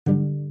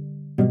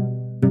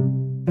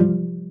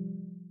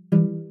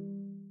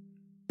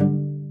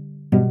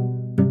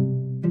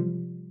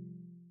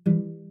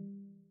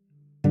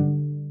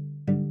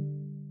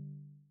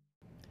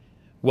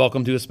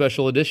Welcome to a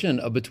special edition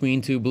of Between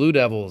Two Blue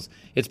Devils.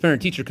 It's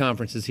parent-teacher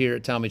conferences here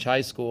at Talmadge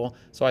High School,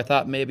 so I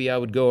thought maybe I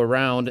would go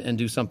around and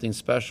do something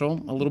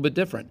special, a little bit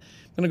different.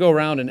 I'm going to go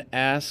around and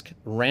ask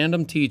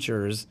random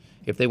teachers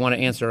if they want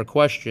to answer a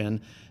question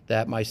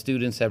that my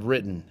students have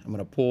written. I'm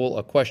going to pull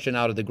a question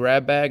out of the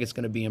grab bag. It's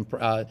going to be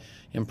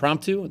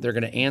impromptu. They're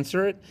going to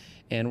answer it,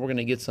 and we're going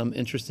to get some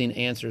interesting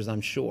answers,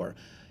 I'm sure.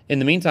 In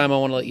the meantime, I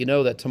want to let you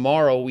know that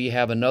tomorrow we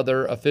have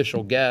another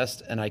official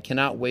guest, and I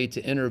cannot wait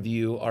to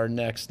interview our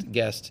next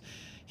guest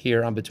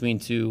here on Between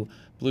Two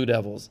Blue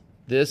Devils.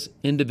 This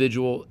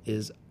individual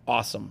is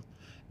awesome,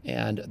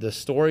 and the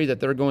story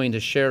that they're going to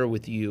share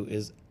with you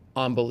is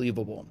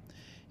unbelievable.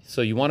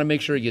 So you want to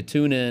make sure you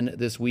tune in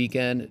this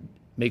weekend.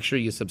 Make sure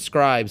you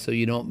subscribe so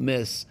you don't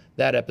miss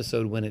that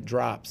episode when it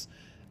drops.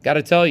 Got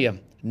to tell you,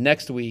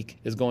 next week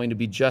is going to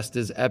be just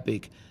as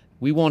epic.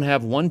 We won't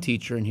have one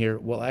teacher in here.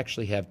 We'll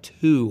actually have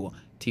two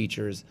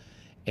teachers.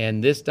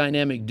 And this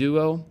dynamic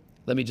duo,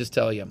 let me just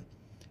tell you,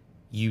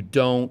 you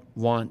don't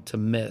want to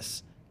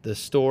miss. The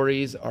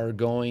stories are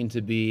going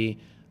to be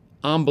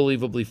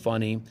unbelievably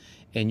funny.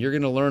 And you're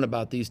going to learn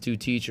about these two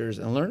teachers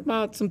and learn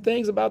about some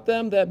things about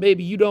them that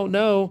maybe you don't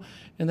know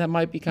and that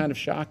might be kind of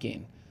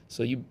shocking.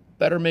 So you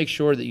better make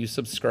sure that you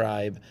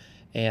subscribe.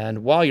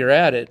 And while you're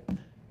at it,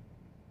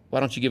 why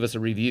don't you give us a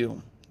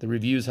review? The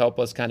reviews help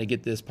us kind of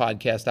get this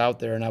podcast out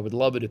there, and I would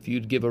love it if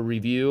you'd give a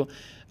review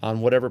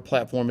on whatever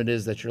platform it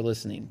is that you're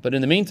listening. But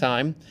in the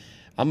meantime,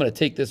 I'm going to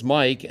take this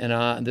mic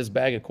and this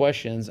bag of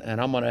questions,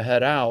 and I'm going to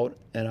head out,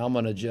 and I'm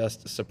going to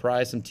just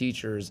surprise some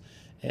teachers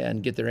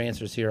and get their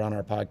answers here on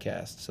our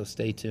podcast. So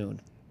stay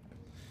tuned.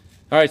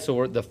 All right,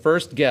 so the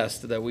first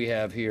guest that we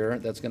have here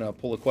that's going to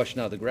pull a question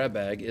out of the grab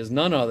bag is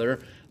none other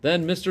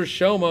than Mr.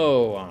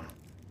 Shomo.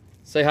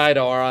 Say hi to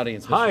our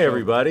audience, Mr. Hi, Shomo.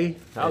 everybody.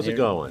 How's it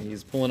going?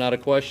 He's pulling out a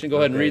question. Go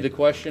ahead and read the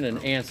question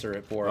and answer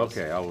it for us.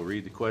 Okay, I will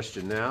read the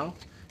question now.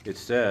 It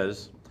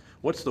says,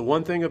 what's the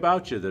one thing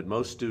about you that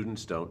most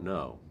students don't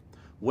know?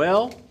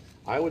 Well,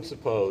 I would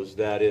suppose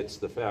that it's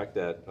the fact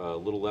that a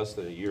little less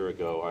than a year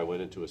ago, I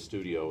went into a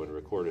studio and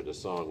recorded a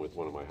song with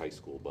one of my high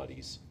school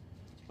buddies,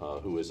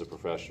 who is a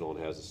professional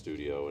and has a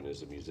studio and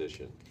is a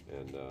musician.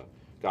 And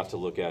got to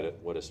look at it,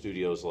 what a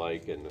studio's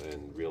like, and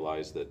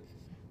realize that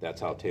that's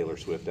how Taylor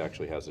Swift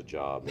actually has a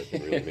job that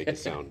can really make it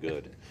sound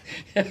good.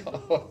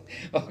 Oh,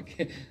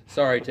 okay.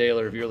 Sorry,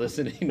 Taylor, if you're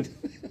listening.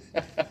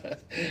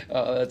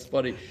 Oh, that's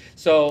funny.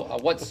 So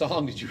what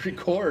song did you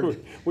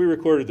record? We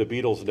recorded the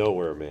Beatles'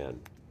 Nowhere Man.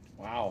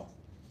 Wow.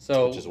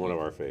 Which is one of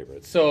our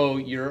favorites. So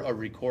you're a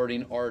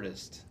recording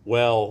artist.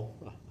 Well,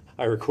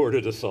 I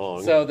recorded a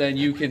song. So then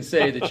you can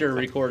say that you're a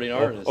recording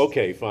artist.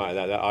 Okay, fine.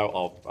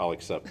 I'll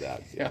accept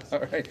that. Yes. Yeah,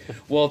 all right.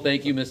 Well,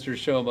 thank you, Mr.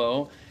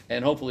 Shomo.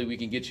 And hopefully we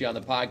can get you on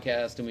the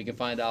podcast and we can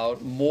find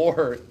out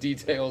more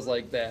details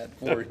like that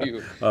for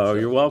you. Oh,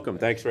 you're welcome.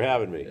 Thanks for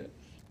having me.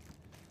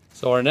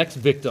 So our next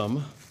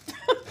victim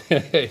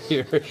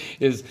here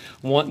is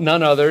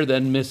none other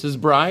than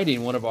Mrs.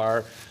 Briding, one of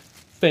our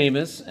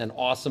famous and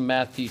awesome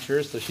math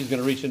teachers. So she's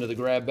going to reach into the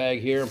grab bag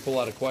here and pull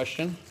out a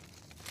question.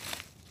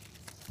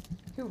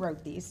 Who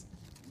wrote these?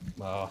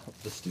 The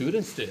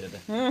students did.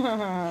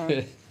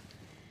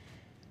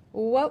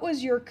 What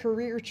was your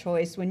career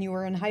choice when you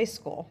were in high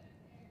school?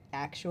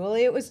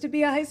 Actually, it was to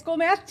be a high school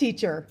math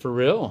teacher. For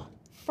real?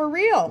 For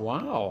real.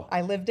 Wow.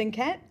 I lived in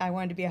Kent. I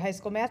wanted to be a high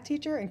school math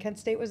teacher, and Kent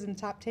State was in the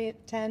top 10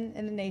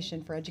 in the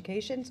nation for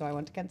education, so I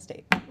went to Kent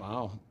State.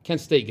 Wow.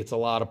 Kent State gets a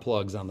lot of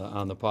plugs on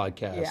the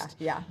podcast.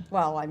 Yeah.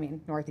 Well, I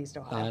mean, Northeast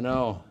Ohio. I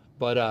know.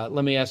 But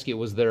let me ask you,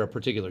 was there a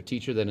particular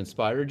teacher that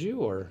inspired you,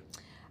 or?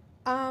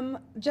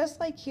 Just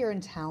like here in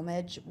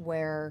Talmadge,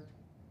 where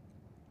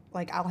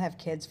like I'll have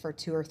kids for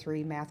 2 or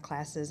 3 math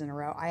classes in a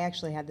row. I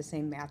actually had the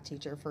same math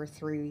teacher for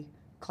 3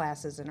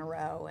 classes in a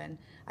row, and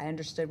I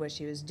understood what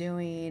she was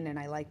doing, and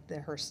I liked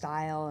her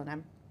style,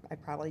 and I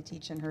probably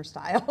teach in her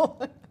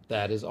style.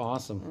 That is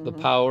awesome. Mm-hmm. The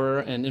power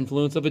and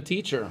influence of a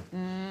teacher.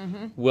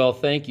 Mm-hmm. Well,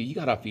 thank you. You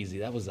got off easy.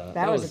 That was a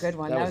good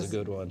one. That was a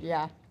good one.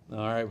 Yeah. All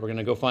right, we're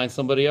gonna go find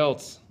somebody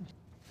else.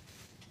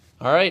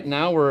 All right,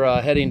 now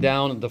we're heading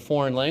down the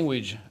foreign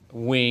language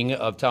wing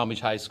of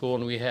Talmadge High School,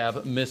 and we have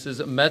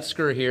Mrs.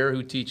 Metzger here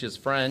who teaches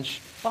French.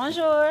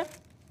 Bonjour.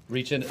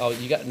 Reach in. Oh,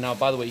 you got now.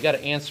 By the way, you got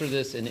to answer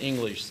this in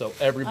English so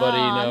everybody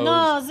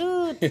knows.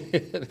 No,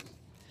 zoot.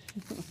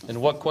 And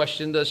what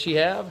question does she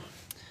have?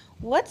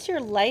 What's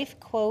your life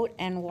quote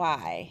and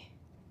why?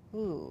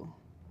 Ooh.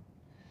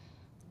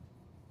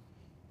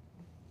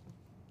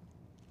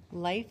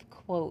 Life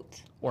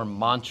quote. Or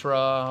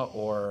mantra,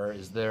 or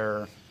is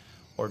there,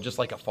 or just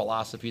like a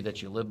philosophy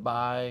that you live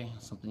by,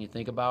 something you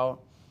think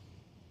about?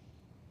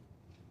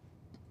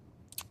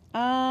 You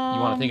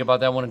want to think about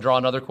that one and draw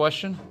another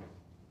question?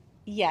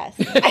 Yes.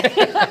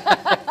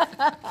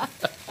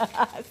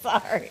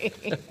 Sorry.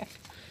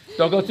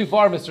 Don't go too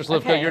far, Mr. Slivka.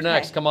 Okay, You're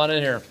next. Come on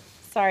in here.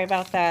 Sorry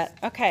about that.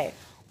 Okay.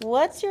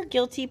 What's your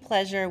guilty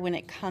pleasure when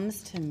it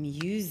comes to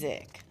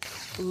music?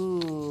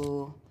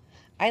 Ooh.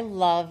 I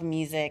love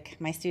music.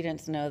 My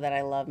students know that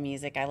I love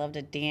music. I love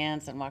to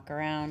dance and walk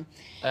around.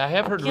 I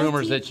have heard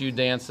rumors Guilty. that you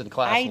dance in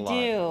class I a lot.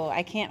 do.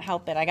 I can't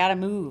help it. I gotta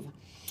move.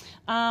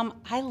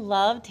 I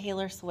love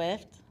Taylor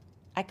Swift.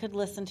 I could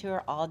listen to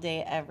her all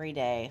day, every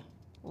day.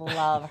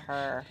 Love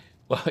her.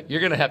 Well, you're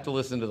going to have to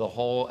listen to the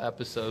whole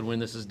episode when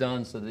this is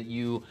done so that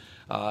you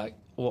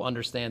will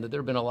understand that there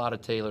have been a lot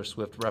of Taylor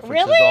Swift references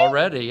Really?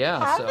 already. Yeah.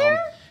 Have So,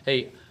 there?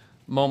 hey,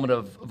 moment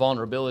of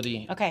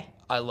vulnerability. Okay.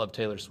 I love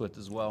Taylor Swift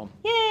as well.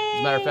 Yay! As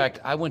a matter of fact,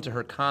 I went to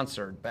her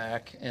concert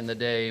back in the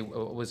day. It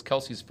was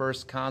Kelsey's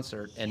first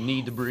concert, and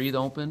Need to Breathe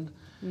opened.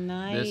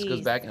 Nice. This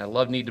goes back, and I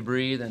love Need to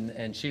Breathe,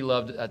 and she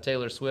loved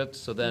Taylor Swift.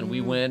 So then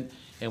we went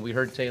and we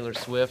heard Taylor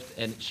Swift,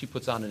 and she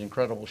puts on an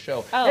incredible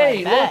show. Oh,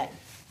 hey, I bet. look,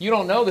 you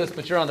don't know this,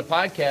 but you're on the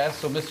podcast.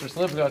 So Mr.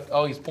 Slivka,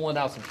 oh, he's pulling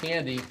out some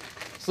candy.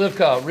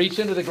 Slivka, reach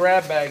into the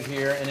grab bag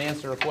here and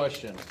answer a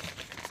question.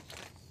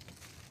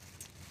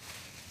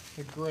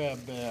 The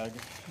grab bag.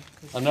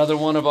 Another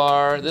one of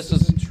our. This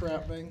is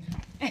entrapping.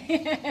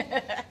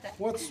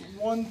 What's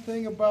one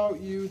thing about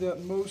you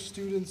that most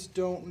students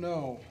don't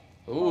know?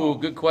 Ooh,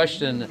 good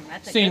question. That's a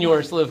good Senior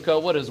one.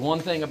 Slivka, what is one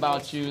thing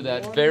about you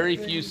that One very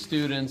thing- few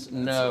students That's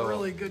know? a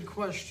really good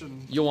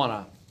question. You want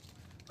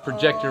to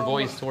project your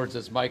voice towards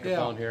this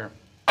microphone yeah. here.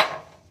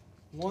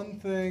 One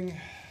thing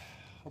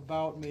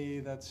about me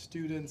that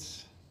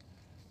students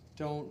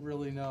don't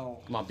really know.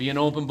 Come on, be an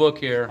open book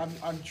here.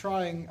 I'm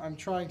trying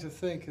to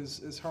think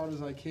as hard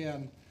as I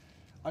can.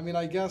 I mean,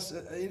 I guess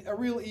a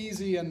real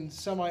easy and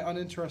semi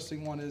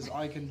uninteresting one is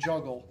I can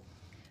juggle.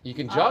 You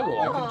can juggle.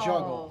 I can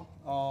juggle.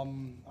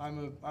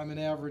 I'm an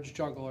average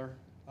juggler.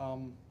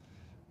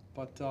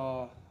 But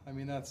I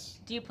mean that's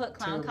Do you put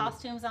clown Terrible.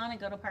 costumes on and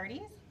go to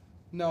parties?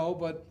 no,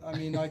 but I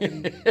mean I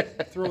can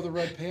throw the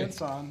red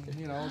pants on,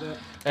 you know, that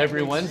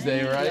Every makes-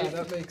 Wednesday, right?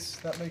 Yeah,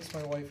 that makes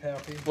my wife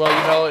happy. Well,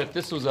 you know, if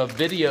this was a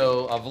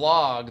video, a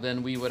vlog,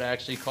 then we would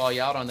actually call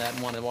you out on that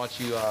and want to watch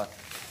you.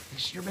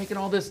 You're making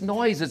all this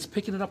noise. It's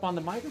picking it up on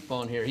the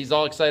microphone here. He's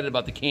all excited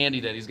about the candy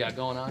that he's got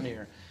going on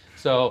here.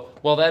 So,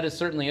 well, that is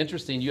certainly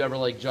interesting. You ever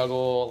like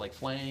juggle like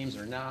flames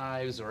or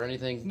knives or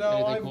anything?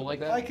 No, anything cool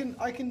like that?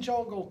 I can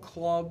juggle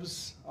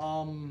clubs,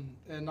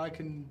 and I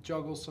can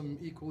juggle some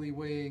equally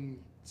weighing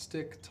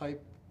stick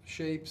type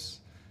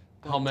shapes.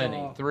 How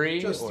many? 3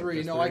 Just or 3.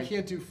 just No, I 3?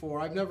 can't do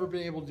 4. I've never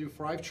been able to do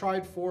 4. I've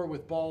tried 4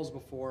 with balls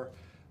before,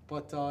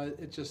 but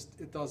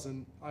it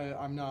doesn't.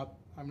 I'm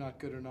not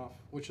good enough,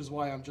 which is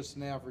why I'm just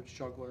an average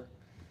juggler.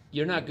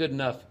 You're not good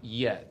enough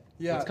yet.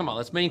 Yeah. Come on,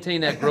 let's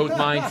maintain that growth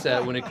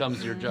mindset when it comes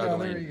to your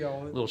juggling. there you go.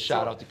 Little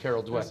shout out to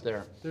Carol Dweck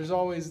there. There's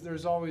always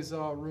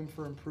room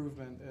for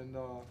improvement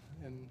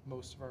in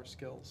most of our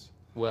skills.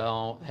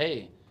 Well,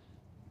 hey,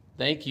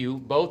 thank you,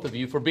 both of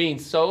you, for being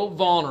so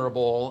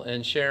vulnerable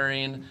and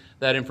sharing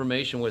that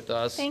information with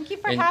us. Thank you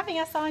for And- having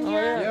us on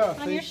your Yeah,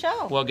 on your thank-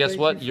 show. Well, guess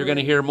Thank what? you You're for- going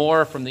to hear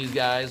more from these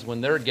guys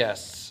when they're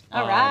guests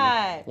All on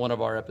right. one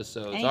of our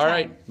episodes. Anytime. All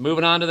right,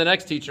 moving on to the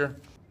next teacher.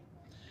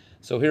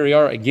 So here we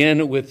are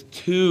again with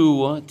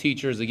 2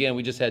 teachers. Again,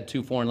 we just had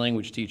 2 foreign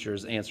language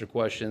teachers answer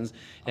questions,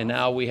 and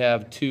now we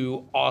have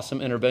 2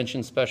 awesome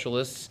intervention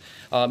specialists,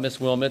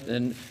 Miss Wilmot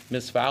and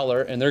Miss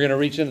Fowler, and they're going to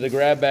reach into the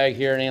grab bag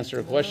here and answer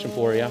a question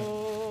for you.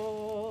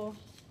 Oh,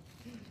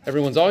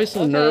 Everyone's always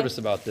so Okay. nervous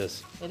about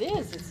this. it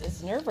is.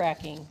 It's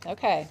nerve-wracking.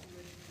 Okay.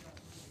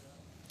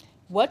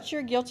 What's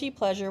your guilty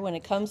pleasure when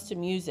it comes to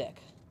music?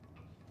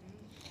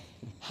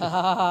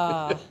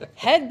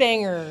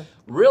 Headbanger.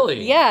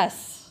 Really?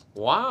 Yes.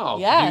 Wow.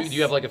 Yes. Do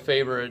you have like a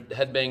favorite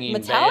headbanging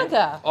band?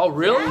 Metallica. Oh,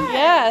 really?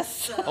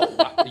 Yes. Oh,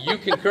 wow. You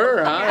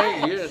concur,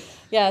 huh? You-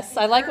 Yes.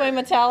 I like my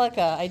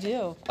Metallica. I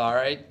do. All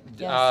right.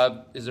 Yes.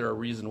 Is there a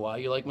reason why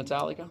you like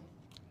Metallica?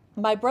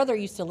 My brother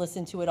used to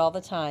listen to it all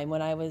the time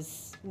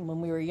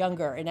when we were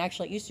younger, and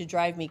actually it used to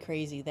drive me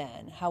crazy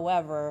then.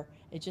 However,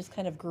 it just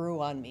kind of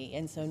grew on me,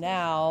 and so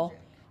now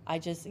I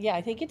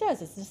think it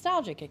does. It's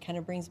nostalgic. It kind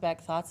of brings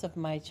back thoughts of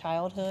my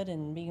childhood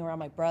and being around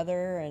my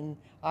brother and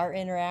our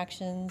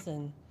interactions,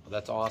 and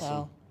That's awesome.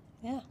 so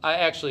yeah. I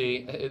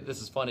actually,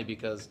 this is funny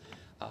because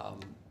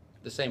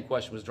the same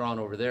question was drawn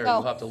over there. Oh.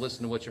 You'll have to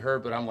listen to what you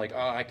heard, but I'm like,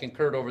 oh, I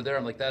concurred over there.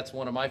 I'm like, that's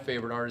one of my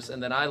favorite artists.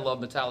 And then I love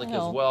Metallica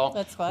Oh, as well.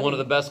 that's funny. One of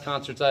the best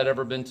concerts I'd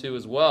ever been to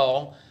as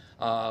well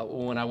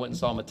when I went and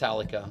saw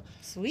Metallica.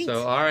 Sweet.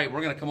 So, all right,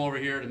 we're going to come over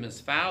here to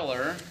Miss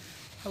Fowler.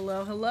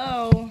 Hello,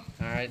 hello. All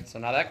right, so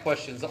now that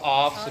question's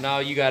off. So now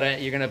you're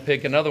gonna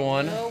pick another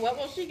one. Oh, what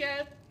will she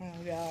get? Oh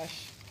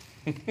gosh.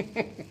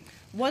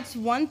 What's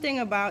one thing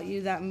about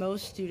you that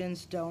most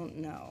students don't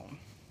know?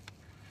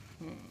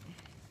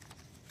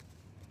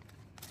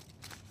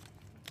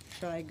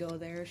 Should I go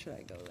there? Should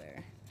I go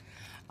there?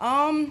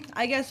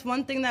 I guess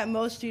one thing that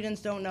most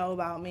students don't know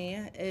about me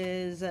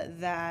is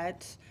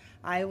that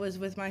I was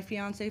with my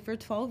fiance for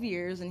 12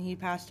 years and he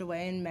passed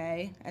away in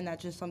May, and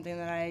that's just something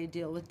that I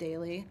deal with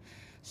daily.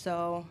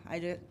 So I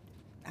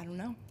don't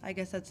know. I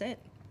guess that's it.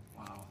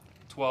 Wow,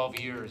 12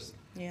 years.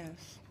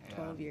 Yes, Yeah.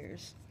 12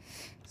 years.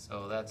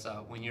 So that's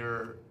when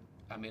you're,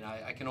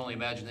 I can only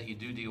imagine that you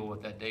do deal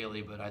with that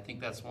daily, but I think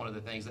that's one of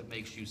the things that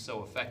makes you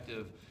so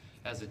effective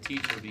as a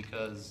teacher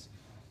because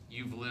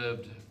you've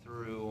lived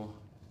through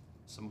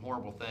some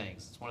horrible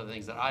things. It's one of the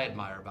things that I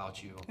admire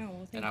about you. Oh, well,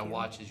 and thank I you.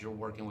 watch as you're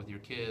working with your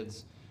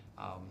kids,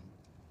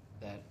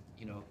 that,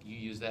 you know, you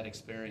use that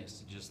experience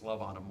to just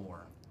love on them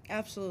more.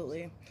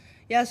 Absolutely.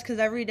 Yes, because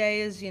every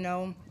day is, you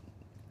know,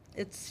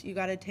 you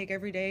got to take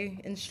every day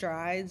in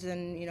strides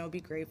and, you know, be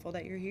grateful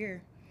that you're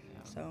here.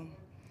 So,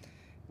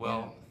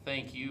 Well,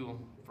 thank you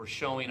for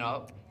showing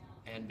up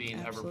and being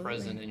ever Absolutely.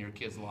 present in your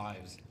kids'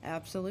 lives.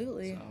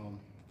 absolutely. So,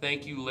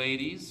 thank you,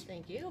 ladies.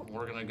 Thank you.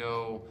 We're gonna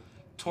go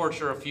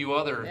torture a few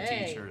other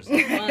Hey. teachers.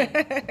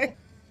 Fun.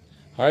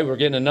 All right, we're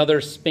getting another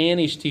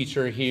Spanish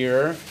teacher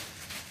here.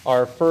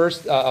 Our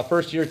first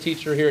year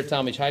teacher here at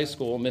Talmadge High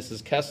School,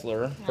 Mrs.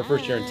 Kessler, her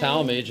first year in Hi.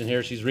 Talmadge, and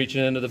here she's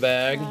reaching into the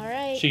bag. All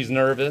right. She's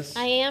nervous.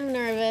 I am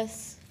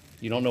nervous.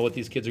 You don't know what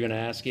these kids are gonna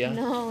ask you?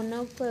 No,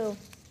 no clue.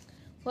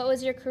 What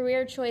was your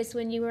career choice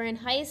when you were in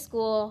high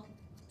school?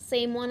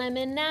 Same one I'm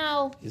in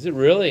now. Is it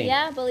really?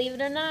 Yeah, believe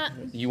it or not.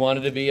 You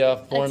wanted to be a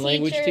foreign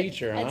language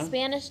teacher, A huh?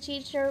 Spanish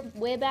teacher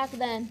way back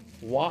then.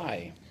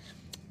 Why?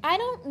 I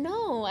don't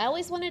know. I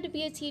always wanted to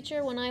be a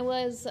teacher when I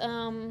was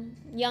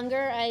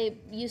younger. I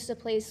used to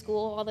play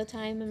school all the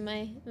time in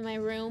my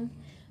room.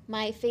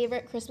 My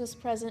favorite Christmas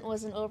present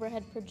was an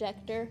overhead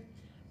projector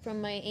from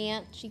my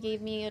aunt. She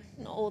gave me an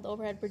old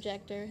overhead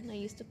projector, and I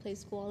used to play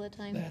school all the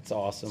time. That's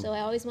awesome. So I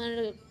always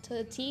wanted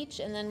to teach,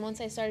 and then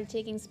once I started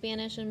taking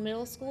Spanish in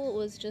middle school, it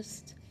was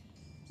just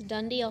a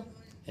done deal.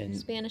 And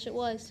Spanish it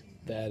was.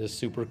 that is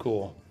super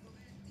cool.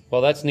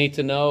 Well, that's neat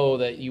to know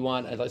that you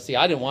want. Let's see,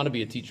 I didn't want to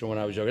be a teacher when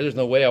I was younger. There's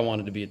no way I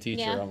wanted to be a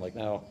teacher. Yeah. I'm like,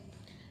 no.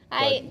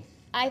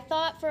 I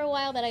thought for a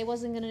while that I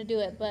wasn't gonna do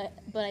it, but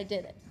I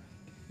did it.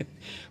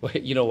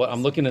 Wait, you know what?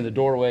 I'm looking in the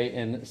doorway,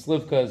 and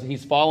Slivka's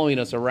he's following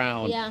us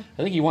around. Yeah.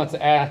 I think he wants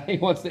to ask. He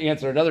wants to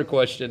answer another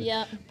question.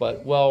 Yeah.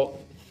 But well,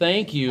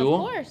 thank you. Of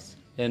course.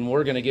 And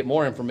we're going to get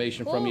more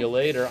information from Cool. you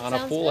later on a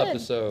Sounds full good.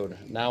 episode.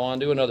 Now on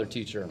to another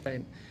teacher.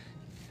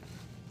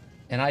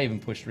 And I even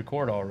pushed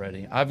record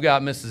already. I've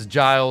got Mrs.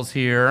 Giles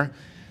here.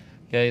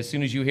 Okay, as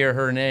soon as you hear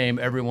her name,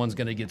 everyone's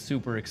going to get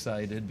super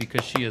excited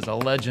because she is a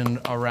legend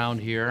around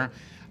here.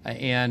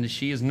 And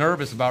she is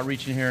nervous about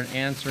reaching here and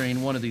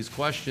answering one of these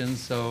questions,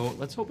 so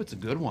let's hope it's a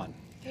good one.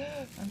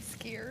 I'm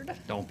scared.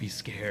 Don't be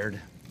scared.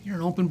 You're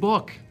an open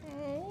book.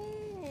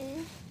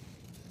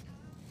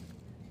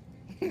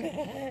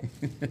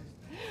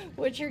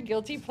 What's your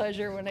guilty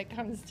pleasure when it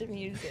comes to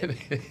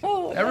music?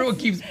 Oh, Everyone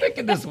keeps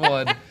picking this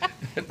one.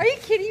 Are you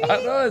kidding I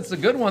me? know, it's a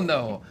good one,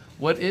 though.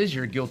 What is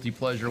your guilty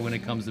pleasure when it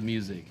comes to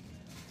music?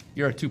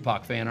 You're a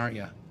Tupac fan, aren't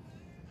you?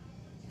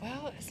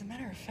 Well, as a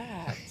matter of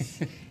fact,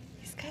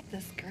 he's got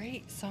this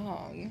great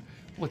song.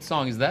 What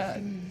song is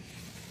that?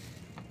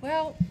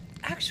 Well,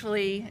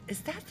 actually,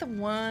 is that the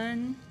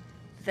one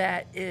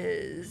that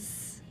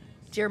is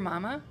Dear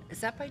Mama?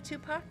 Is that by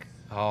Tupac?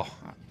 Oh,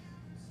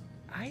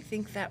 I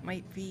think that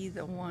might be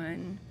the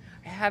one.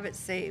 I have it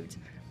saved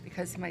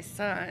because my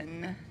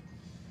son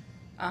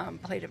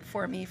played it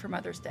for me for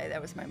Mother's Day.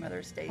 That was my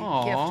Mother's Day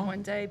Aw. gift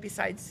one day,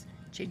 besides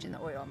changing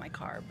the oil in my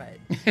car. But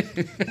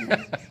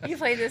he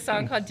played this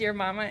song called Dear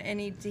Mama, and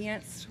he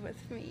danced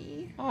with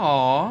me.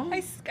 aw.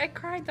 I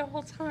cried the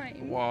whole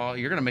time. Well,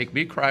 you're gonna make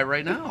me cry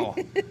right now.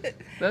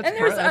 That's And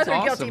there's that's other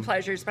awesome. guilty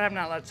pleasures, but I'm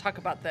not allowed to talk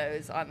about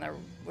those on the,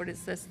 what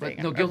is this thing?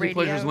 But no a guilty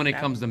pleasures radio? when it No.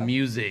 comes to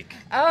music.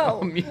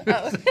 Oh. Music.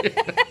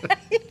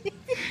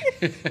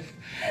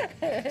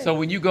 So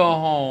when you go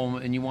home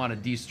and you want to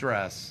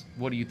de-stress,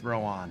 what do you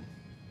throw on?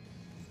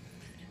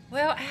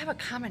 Well, I have a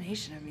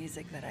combination of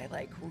music that I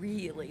like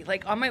really.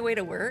 Like on my way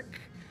to work,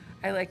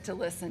 I like to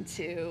listen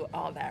to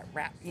all that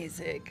rap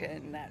music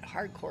and that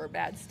hardcore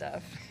bad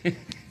stuff.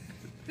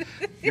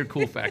 Your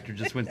cool factor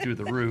just went through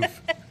the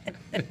roof.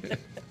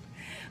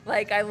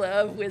 Like I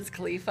love Wiz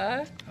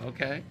Khalifa,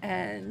 Okay.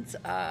 and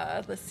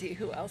let's see,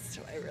 who else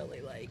do I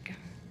really like?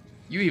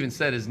 You even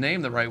said his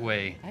name the right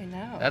way. I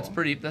know. That's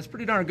pretty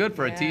darn good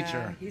for a Yeah,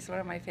 teacher. He's one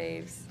of my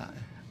faves.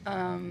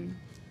 I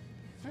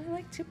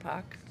like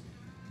Tupac.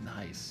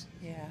 Nice.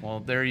 Yeah. Well,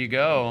 there you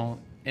go.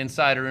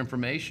 Insider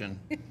information.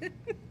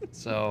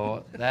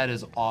 So that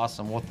is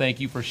awesome. Well, thank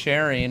you for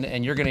sharing,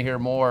 and you're going to hear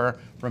more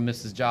from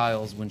Mrs.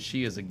 Giles when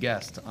she is a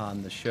guest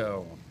on the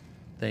show.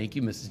 Thank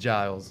you, Mrs.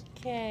 Giles.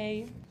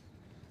 Okay.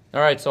 All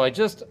right, so I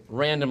just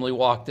randomly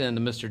walked into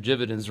Mr.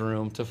 Jividen's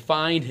room to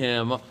find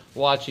him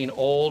watching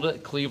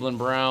old Cleveland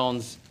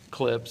Browns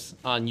clips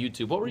on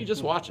YouTube. What were you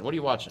just watching? What are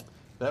you watching?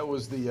 That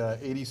was the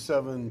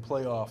 87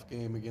 playoff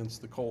game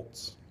against the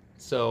Colts.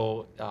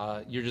 So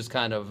you're just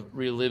kind of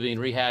reliving,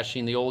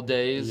 rehashing the old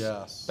days?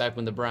 Yes. Back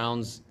when the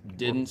Browns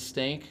didn't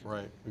stink?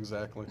 Right,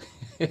 exactly.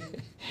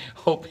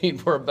 Hoping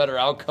for a better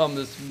outcome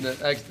this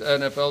next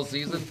NFL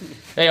season.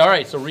 Hey, all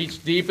right, so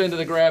reach deep into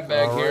the grab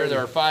bag All here. right. There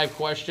are 5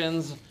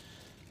 questions,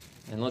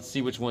 and let's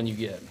see which one you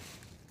get.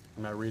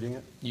 Am I reading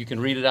it? You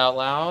can read it out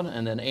loud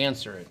and then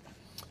answer it.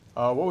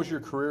 What was your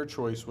career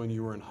choice when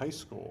you were in high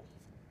school?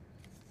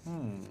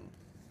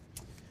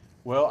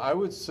 Well, I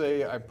would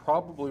say I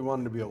probably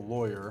wanted to be a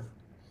lawyer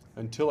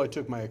until I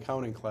took my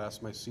accounting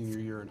class my senior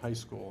year in high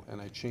school, and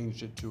I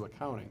changed it to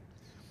accounting,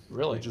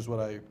 Really? which is what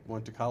I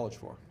went to college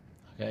for.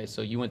 Okay,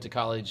 so you went to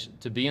college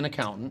to be an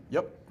accountant.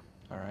 Yep.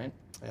 All right.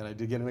 And I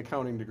did get an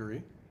accounting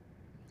degree.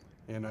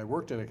 And I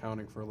worked in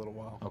accounting for a little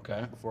while.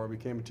 Okay. Before I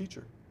became a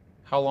teacher.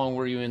 How long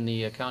were you in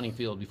the accounting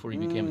field before you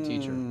became a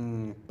teacher?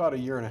 About a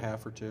year and a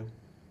half or two.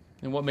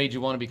 And what made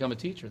you want to become a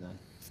teacher then?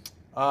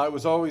 It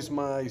was always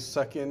my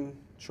second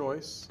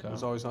choice. Okay. It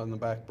was always on the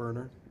back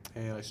burner.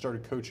 And I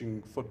started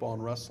coaching football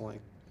and wrestling.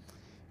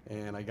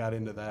 And I got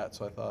into that,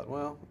 so I thought,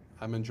 well,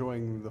 I'm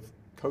enjoying the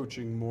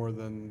coaching more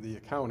than the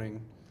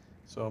accounting.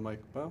 So I'm like,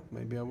 well,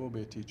 maybe I will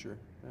be a teacher.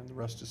 And the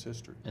rest is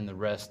history. And the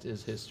rest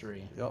is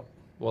history. Yep.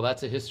 Well,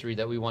 that's a history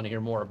that we want to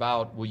hear more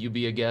about. Will you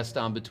be a guest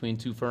on Between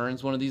Two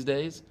Ferns one of these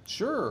days?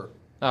 Sure.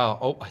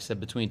 Oh, I said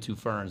Between Two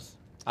Ferns.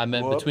 I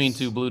meant Whoops. Between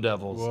Two Blue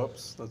Devils.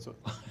 Whoops. That's what.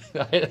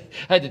 I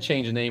had to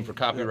change the name for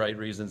copyright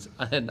reasons,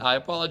 and I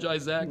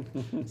apologize, Zach.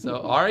 So,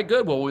 all right,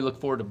 good. Well, we look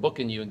forward to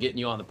booking you and getting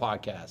you on the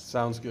podcast.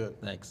 Sounds good.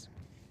 Thanks.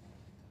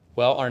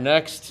 Well, our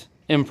next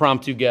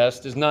impromptu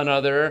guest is none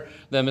other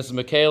than Mrs.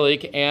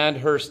 McKalick and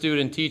her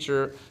student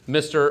teacher,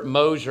 Mr.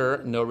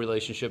 Mosier, no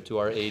relationship to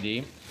our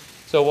AD.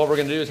 So what we're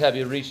going to do is have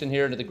you reach in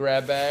here into the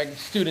grab bag,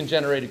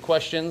 student-generated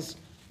questions.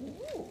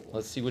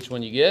 Let's see which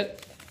one you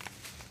get.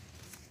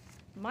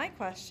 My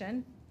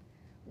question,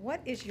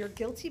 what is your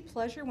guilty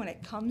pleasure when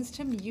it comes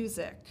to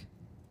music?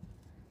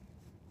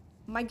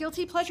 My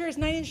guilty pleasure is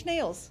Nine Inch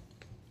Nails.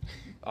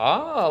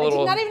 Ah, a I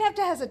little did not even have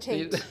to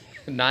hesitate.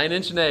 9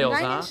 Inch Nails,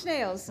 huh? 9 Inch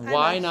Nails. I'm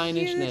Why a 9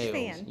 Inch huge Nails?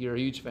 fan. You're a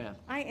huge fan.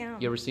 I am.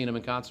 You ever seen them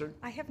in concert?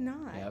 I have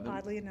not, You haven't?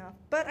 oddly enough.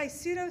 But I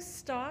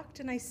pseudo-stalked,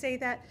 and I say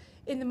that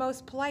in the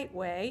most polite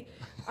way.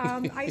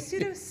 You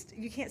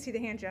can't see the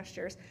hand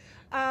gestures.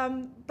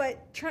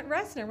 But Trent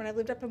Reznor, when I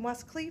lived up in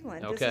West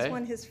Cleveland, this Okay. is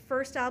when his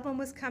first album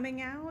was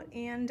coming out,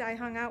 and I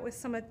hung out with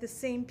some of the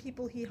same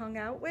people he hung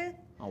out with.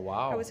 Oh,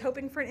 wow. I was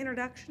hoping for an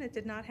introduction. It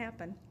did not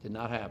happen. Did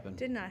not happen.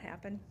 Did not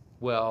happen.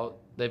 Well,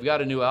 they've got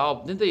a new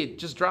album. Didn't they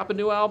just drop a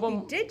new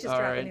album? He did just All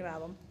drop a right. new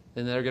album,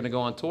 And they're going to go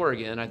on tour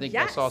again. I think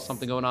I saw Yes.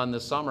 something going on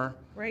this summer.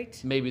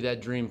 right? Maybe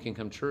that dream can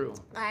come true.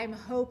 I'm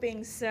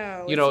hoping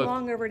so. You It's know,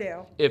 long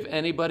overdue. If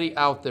anybody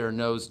out there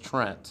knows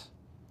Trent,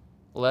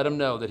 let him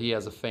know that he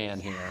has a fan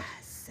here.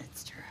 Yes,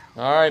 it's true.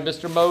 All right,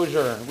 Mr.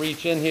 Mosier,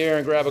 reach in here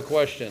and grab a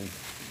question.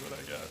 What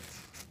I got.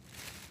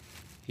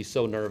 He's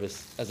so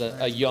nervous as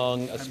a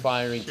young,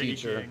 aspiring I'm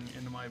teacher. shaking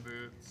into my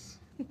boots.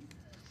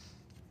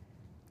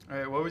 All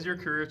right, what was your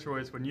career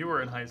choice when you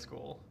were in high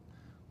school?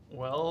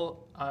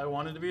 Well, I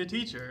wanted to be a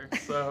teacher,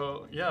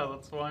 so yeah,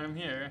 that's why I'm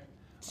here.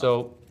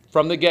 So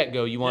from the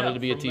get-go, you wanted Yeah, to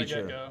be a from the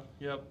teacher. get-go.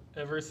 Yep.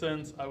 Ever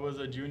since I was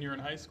a junior in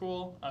high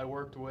school, I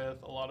worked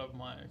with a lot of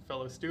my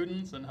fellow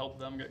students and helped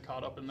them get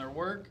caught up in their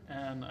work,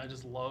 and I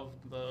just loved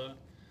the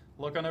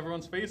look on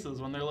everyone's faces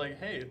when they're like,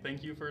 "Hey,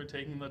 thank you for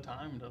taking the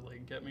time to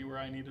like get me where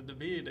I needed to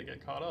be to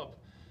get caught up."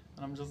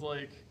 And I'm just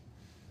like,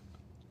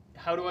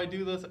 how do I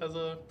do this as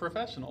a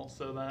professional?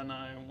 So then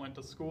I went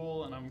to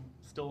school, and I'm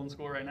still in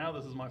school right now.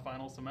 This is my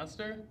final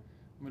semester.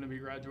 I'm going to be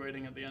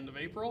graduating at the end of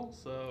April,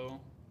 so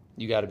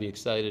You got to be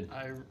excited.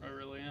 I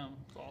really am.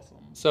 It's awesome.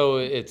 So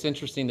it's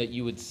interesting that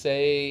you would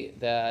say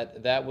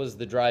that that was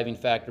the driving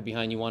factor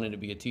behind you wanting to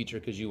be a teacher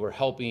because you were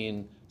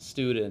helping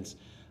students.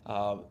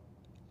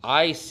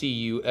 I see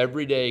you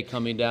every day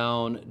coming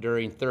down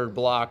during third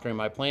block during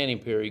my planning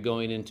period,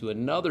 going into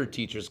another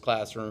teacher's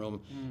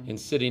classroom and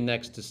sitting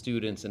next to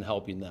students and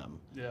helping them.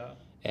 Yeah.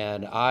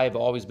 And I've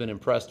always been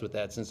impressed with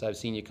that since I've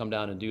seen you come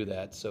down and do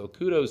that. So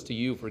kudos to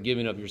you for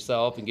giving up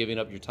yourself and giving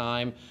up your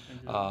time.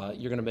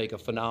 You're going to make a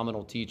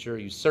phenomenal teacher.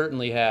 You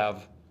certainly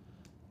have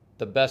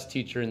the best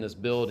teacher in this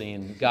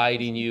building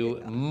guiding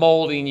you,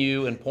 molding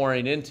you, and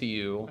pouring into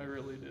you. I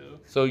really do.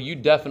 So you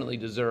definitely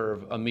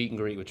deserve a meet and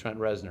greet with Trent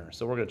Reznor.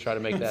 So we're going to try to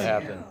make that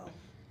happen.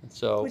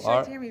 So, Would you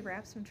like to hear me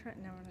rap some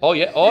Trent? No, no. oh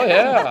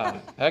yeah,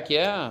 heck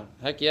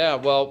yeah.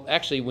 Well,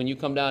 actually, when you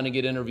come down and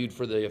get interviewed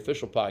for the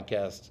official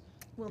podcast,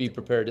 be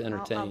prepared to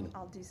entertain.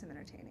 I'll do some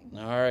entertaining.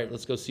 All right,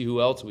 let's go see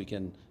who else we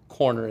can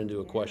corner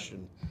into a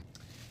question.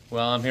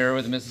 Well, I'm here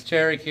with Mrs.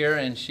 Cherrick here,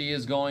 and she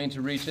is going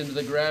to reach into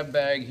the grab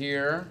bag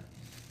here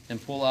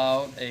and pull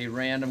out a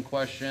random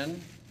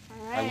question.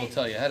 I will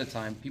tell you ahead of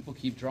time, people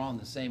keep drawing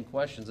the same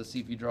questions. Let's see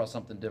if you draw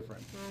something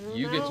different.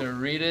 You get to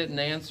read it and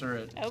answer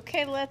it.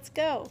 Okay, let's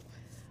go.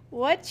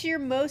 What's your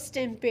most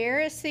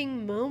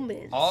embarrassing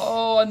moment?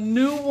 Oh, a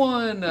new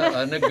one,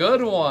 and a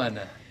good one.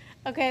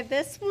 Okay,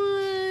 this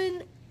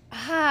one's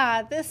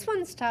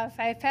tough.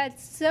 I've had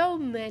so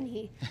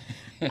many.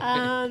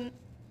 I'm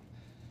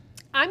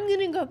going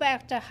to go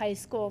back to high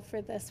school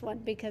for this one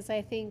because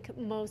I think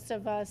most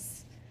of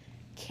us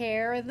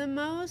care the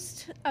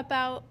most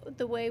about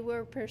the way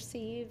we're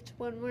perceived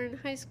when we're in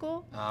high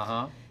school.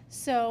 Uh-huh.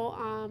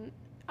 So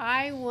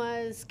I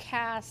was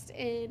cast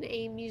in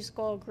a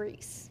musical,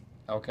 Grease.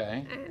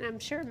 Okay. And I'm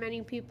sure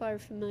many people are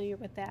familiar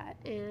with that.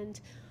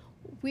 And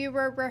we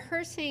were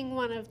rehearsing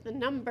one of the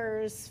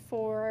numbers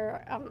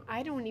for,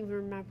 I don't even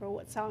remember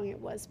what song it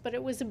was, but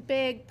it was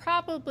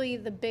probably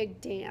the big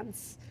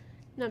dance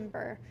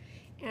number.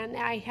 And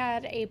I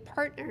had a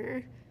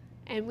partner,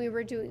 and we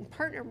were doing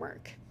partner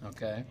work.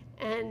 Okay.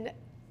 And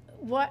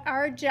what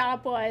our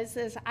job was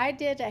is I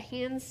did a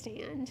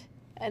handstand,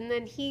 and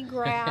then he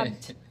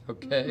grabbed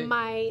Okay.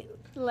 my,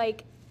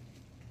 like,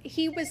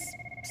 he was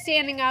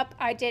standing up.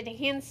 I did a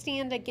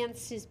handstand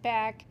against his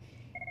back.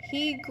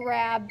 He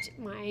grabbed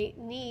my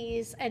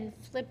knees and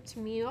flipped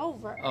me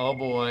over. Oh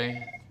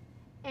boy.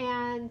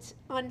 And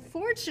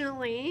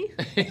unfortunately,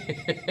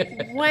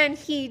 when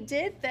he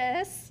did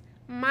this,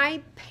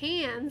 my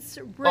pants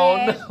ripped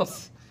Oh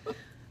no.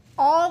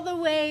 all the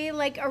way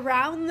like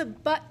around the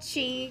butt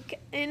cheek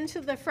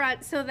into the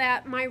front, so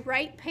that my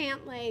right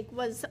pant leg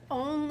was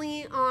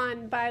only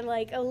on by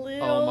like a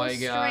little my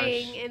gosh.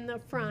 string in the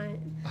front,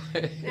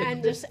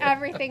 and just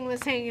everything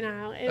was hanging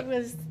out. It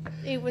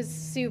was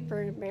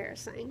super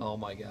embarrassing. Oh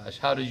my gosh.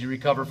 How did you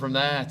recover from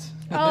that?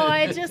 Oh,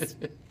 I just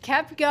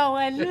kept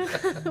going.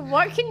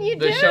 What can you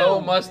do? The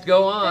show must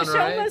go on, The show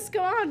right? must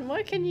go on.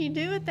 What can you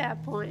do at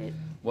that point?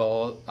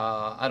 Well,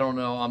 I don't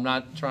know. I'm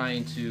not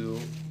trying to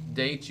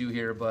date you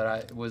here,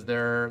 but was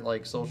there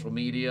like social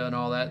media and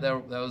all that?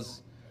 That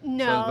was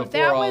No, before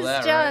that all was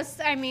that, just,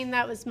 I mean,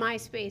 that was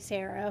MySpace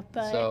era,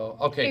 but so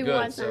okay, it good.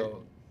 wasn't.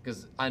 So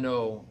because I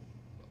know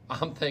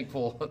I'm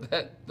thankful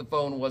that the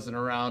phone wasn't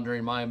around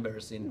during my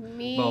embarrassing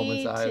Me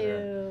moments either.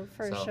 too,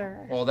 for So,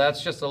 sure. Well,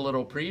 that's just a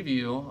little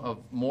preview of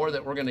more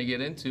that we're going to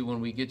get into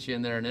when we get you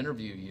in there and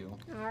interview you.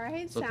 All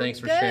right, So sounds thanks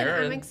for good.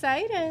 sharing. I'm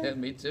excited. Yeah,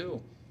 me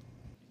too.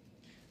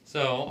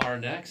 So our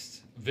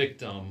next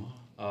victim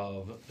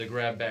of the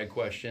grab bag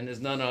question is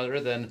none other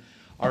than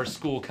our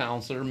school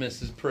counselor,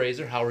 Mrs.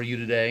 Praiser. How are you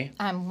today?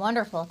 I'm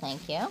wonderful,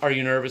 thank you. Are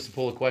you nervous to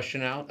pull a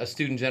question out? A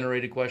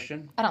student-generated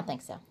question? I don't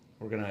think so.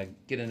 We're going to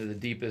get into the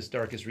deepest,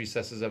 darkest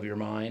recesses of your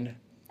mind.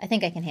 I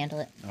think I can handle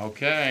it.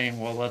 Okay,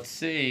 well, let's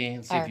see.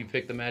 Let's see if you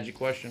pick the magic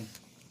question.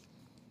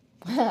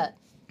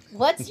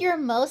 What's your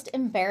most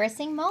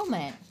embarrassing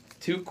moment?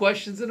 2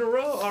 questions in a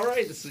row. All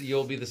right,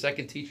 you'll be the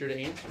second teacher to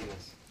answer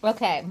this.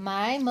 Okay,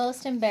 my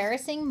most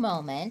embarrassing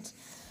moment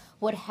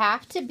would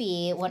have to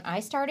be when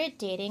I started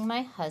dating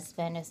my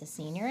husband as a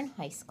senior in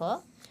high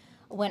school.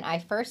 When I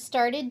first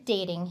started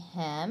dating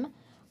him,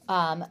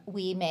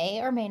 we may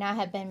or may not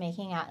have been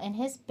making out in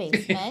his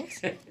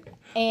basement,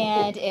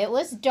 and it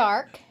was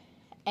dark,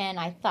 and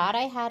I thought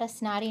I had a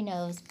snotty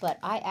nose, but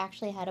I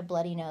actually had a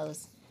bloody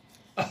nose,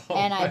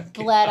 and I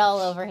bled all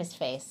over his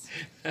face.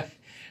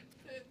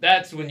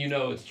 That's when you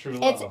know it's true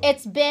love.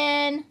 It's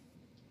been,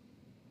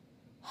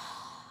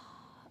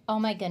 oh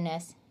my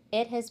goodness,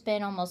 it has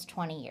been almost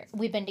 20 years.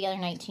 We've been together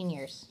 19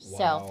 years, Wow.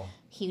 so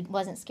he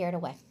wasn't scared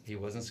away. He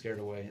wasn't scared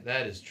away.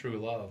 That is true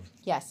love.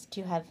 Yes,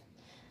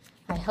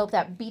 I hope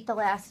that beat the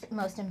last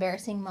most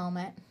embarrassing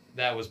moment.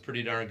 That was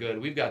pretty darn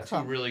good. We've got 2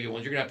 really good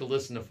ones. You're going to have to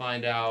listen to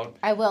find out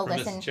I will from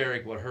listen. Mrs.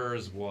 Cherrick what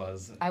hers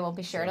was. I will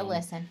be sure to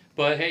listen.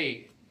 But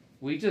hey,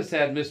 we just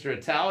had Mr.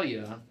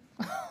 Italia,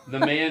 the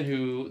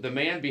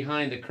man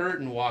behind the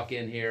curtain, walk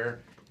in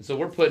here. And so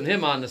we're putting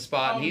him on the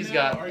spot, and he's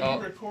got. Are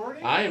you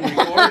recording? I am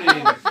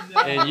recording,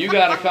 and you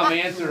got to come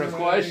answer a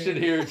question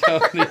here,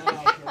 Tony.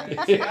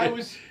 See, I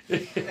was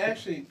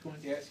actually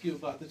going to ask you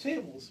about the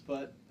tables,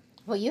 but.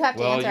 Well, you have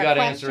to Well, answer you a got to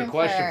question answer a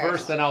question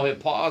first, then I'll hit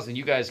pause, and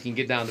you guys can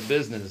get down to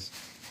business.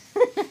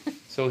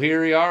 So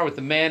here we are with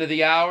the man of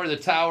the hour, the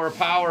tower of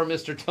power,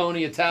 Mr.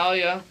 Tony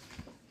Italia.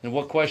 And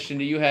what question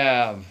do you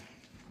have?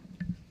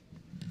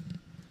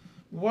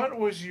 What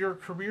was your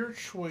career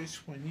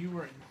choice when you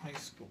were in high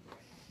school?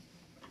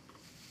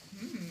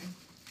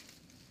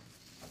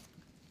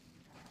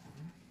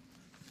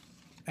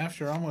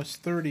 After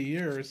almost 30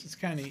 years, it's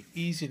kind of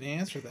easy to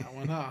answer that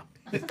one, huh?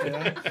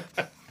 Yeah.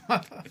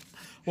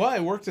 Well,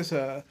 I worked as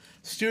a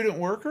student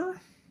worker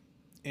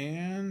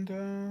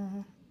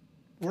and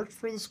worked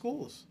for the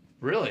schools.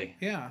 Really?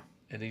 Yeah.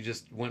 And he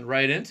just went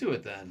right into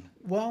it then.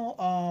 Well,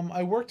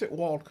 I worked at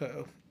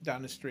Waldco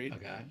down the street.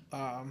 Okay.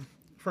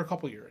 For a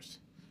couple years.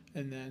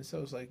 And then, so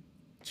it was like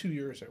 2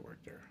 years I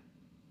worked there.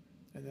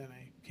 And then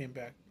I came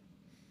back.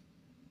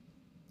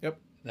 Yep.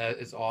 That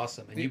is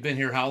awesome. And you've been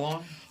here how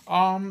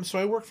long? So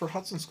I worked for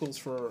Hudson Schools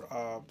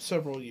for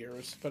several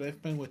years, but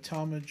I've been with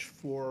Talmadge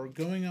for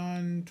going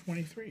on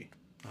 23.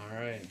 All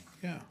right.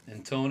 Yeah.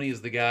 And Tony is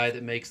the guy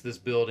that makes this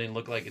building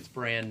look like it's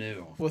brand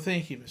new. Well,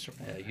 thank you, Mr.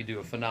 Moore. Yeah, you do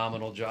a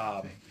phenomenal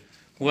job.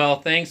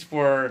 Well, thanks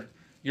for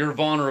your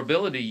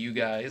vulnerability, you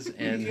guys,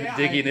 and Yeah,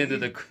 digging into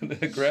the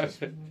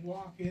graphic.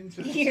 Walk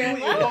into You're what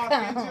you walk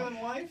welcome. into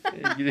in life.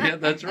 Yeah,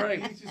 that's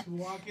right. You just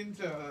walk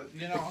into,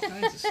 all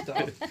kinds of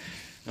stuff.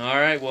 All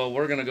right, well,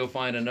 we're going to go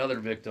find another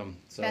victim.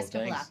 So Best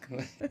of thanks.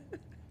 luck.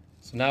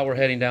 So now we're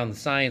heading down the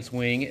science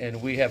wing,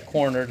 and we have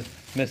cornered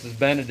Mrs.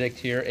 Benedict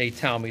here, a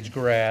Talmadge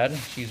grad.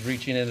 She's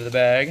reaching into the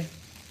bag.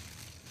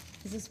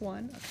 Is this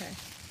one? Okay.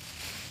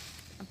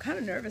 I'm kind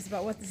of nervous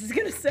about what this is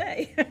going to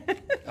say.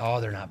 Oh,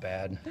 they're not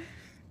bad.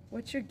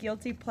 What's your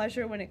guilty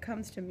pleasure when it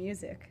comes to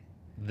music?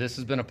 This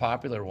has been a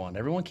popular one.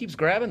 Everyone keeps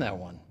grabbing that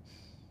one.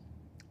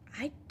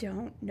 I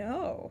don't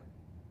know.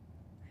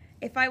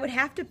 If I would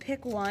have to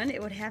pick one,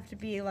 it would have to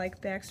be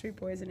like Backstreet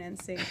Boys and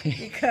NSYNC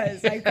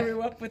because I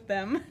grew up with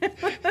them.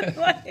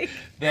 Like,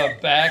 The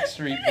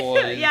Backstreet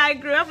Boys. yeah, I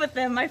grew up with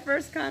them. My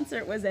first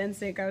concert was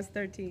NSYNC. I was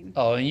 13.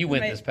 Oh, and you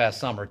went My- this past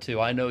summer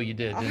too. I know you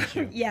did, didn't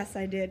you? Yes,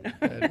 I did.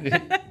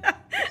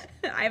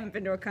 I haven't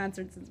been to a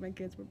concert since my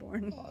kids were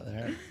born.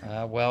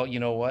 Well, you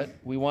know what?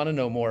 We want to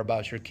know more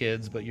about your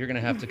kids, but you're going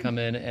to have to come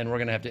in and we're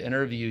going to have to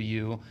interview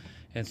you.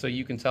 And so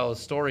you can tell us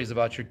stories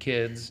about your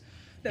kids.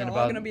 They're and all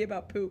about... going to be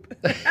about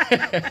poop.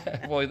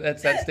 Boy,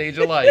 that's that stage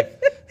of life.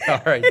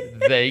 All right.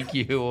 Thank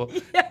you.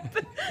 Yep.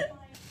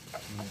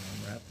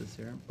 Wrap this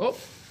here. Oh,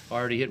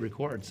 already hit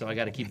record, so I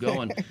got to keep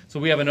going. So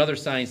we have another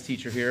science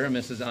teacher here,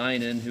 Mrs.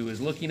 Einen, who is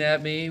looking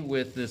at me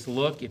with this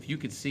look. If you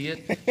could see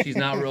it, she's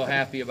not real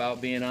happy about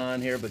being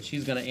on here, but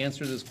she's going to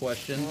answer this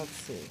question. Let's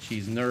see.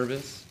 She's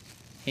nervous.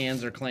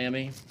 Hands are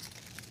clammy.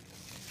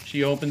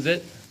 She opens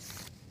it.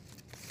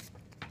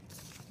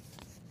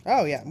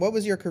 Oh yeah. What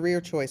was your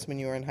career choice when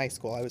you were in high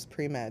school? I was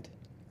pre-med,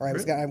 or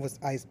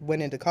I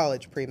went into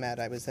college pre-med.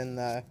 I was in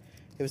it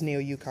was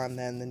Neo-UConn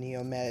then, the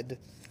Neo-Med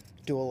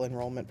dual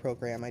enrollment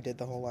program. I did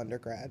the whole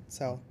undergrad.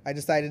 So I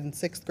decided in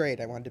 6th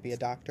grade I wanted to be a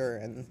doctor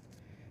and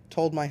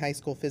told my high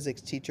school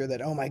physics teacher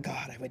that, oh my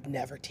God, I would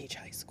never teach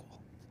high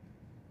school.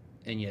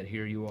 And yet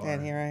here you are.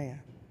 And here I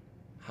am.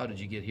 How did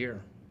you get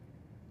here?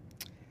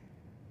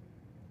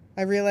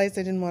 I realized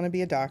I didn't want to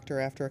be a doctor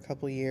after a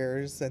couple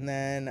years, and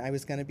then I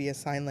was going to be a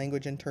sign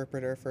language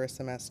interpreter for a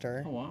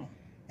semester. Oh, wow.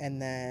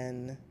 And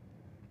then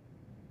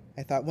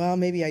I thought, well,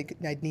 maybe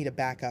I'd need a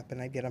backup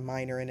and I'd get a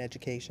minor in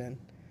education.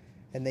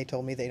 And they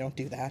told me they don't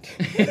do that.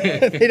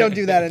 They don't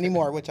do that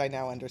anymore, which I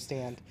now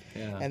understand.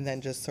 Yeah. And then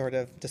just sort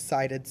of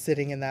decided,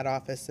 sitting in that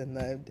office in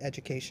the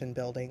education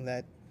building,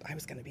 that I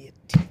was going to be a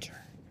teacher.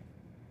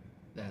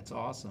 That's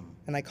awesome.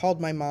 And I called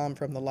my mom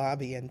from the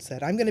lobby and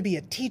said, I'm going to be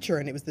a teacher.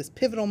 And it was this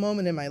pivotal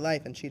moment in my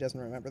life, and she doesn't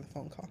remember the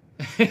phone call.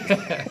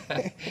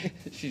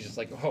 She's just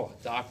like, oh,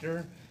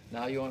 doctor,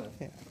 now you want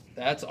to... Yeah.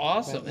 That's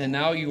awesome. And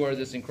now you are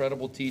this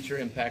incredible teacher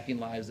impacting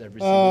lives every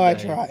single Oh, I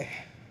day. try.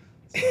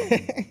 So,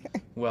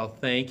 well,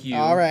 thank you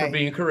All right. for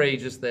being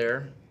courageous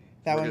there.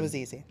 That We're one gonna- was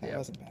easy. That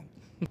wasn't bad.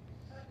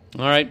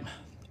 All right.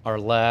 Our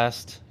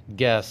last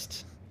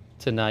guest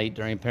tonight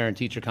during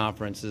parent-teacher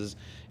conferences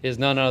is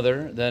none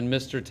other than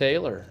Mr.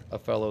 Taylor, a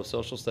fellow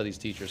social studies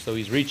teacher. So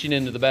he's reaching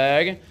into the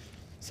bag.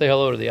 Say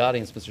hello to the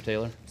audience, Mr.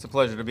 Taylor. It's a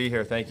pleasure to be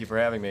here. Thank you for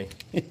having me.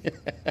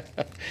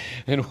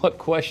 And what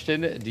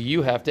question do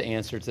you have to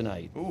answer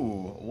tonight?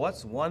 Ooh,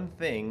 what's one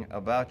thing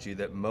about you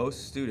that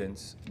most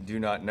students do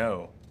not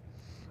know?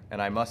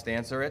 And I must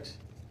answer it?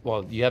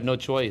 Well, you have no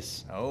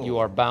choice. Oh. You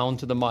are bound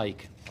to the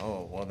mic.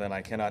 Oh, well then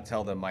I cannot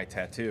tell them my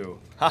tattoo.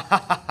 Ha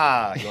ha ha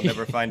ha! You'll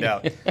never find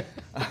out.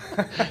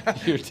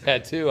 Your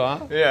tattoo,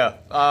 huh?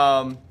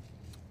 Yeah.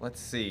 Let's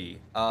see.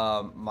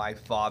 My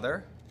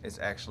father is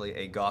actually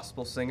a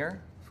gospel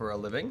singer for a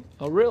living.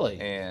 Oh, really?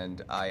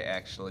 And I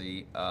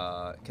actually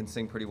can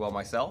sing pretty well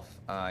myself.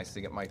 I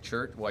sing at my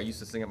church. Well, I used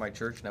to sing at my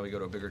church. Now we go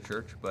to a bigger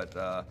church. But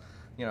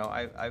you know,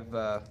 I've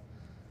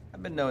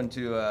been known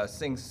to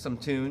sing some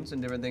tunes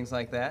and different things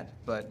like that.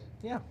 But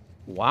yeah.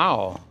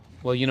 Wow.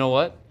 Well, you know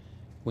what?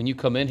 When you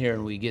come in here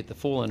and we get the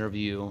full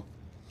interview,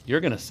 you're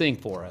going to sing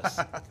for us.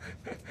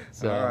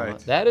 So All right.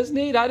 that is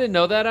neat. I didn't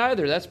know that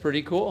either. That's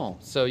pretty cool.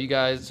 So you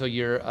guys, so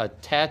you're a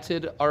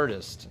tatted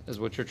artist is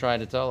what you're trying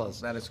to tell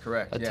us. That is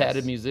correct. A yes.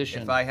 tatted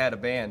musician. If I had a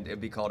band,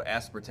 it'd be called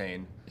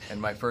Aspartame, and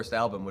my first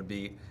album would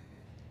be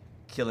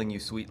Killing You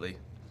Sweetly.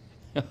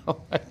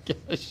 Oh my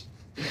gosh.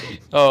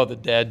 Oh, the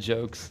dad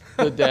jokes.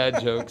 The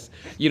dad jokes.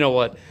 You know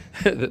what?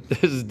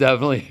 This is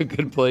definitely a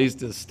good place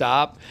to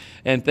stop.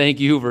 And thank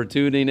you for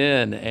tuning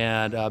in.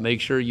 And make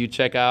sure you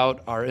check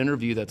out our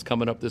interview that's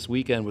coming up this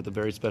weekend with a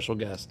very special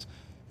guest.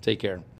 Take care.